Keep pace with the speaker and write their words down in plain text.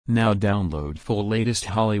Now download full latest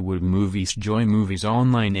Hollywood Moviesjoy movies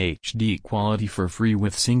online HD quality for free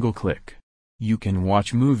with single click. You can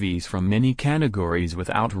watch movies from many categories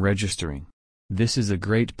without registering. This is a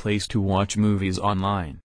great place to watch movies online.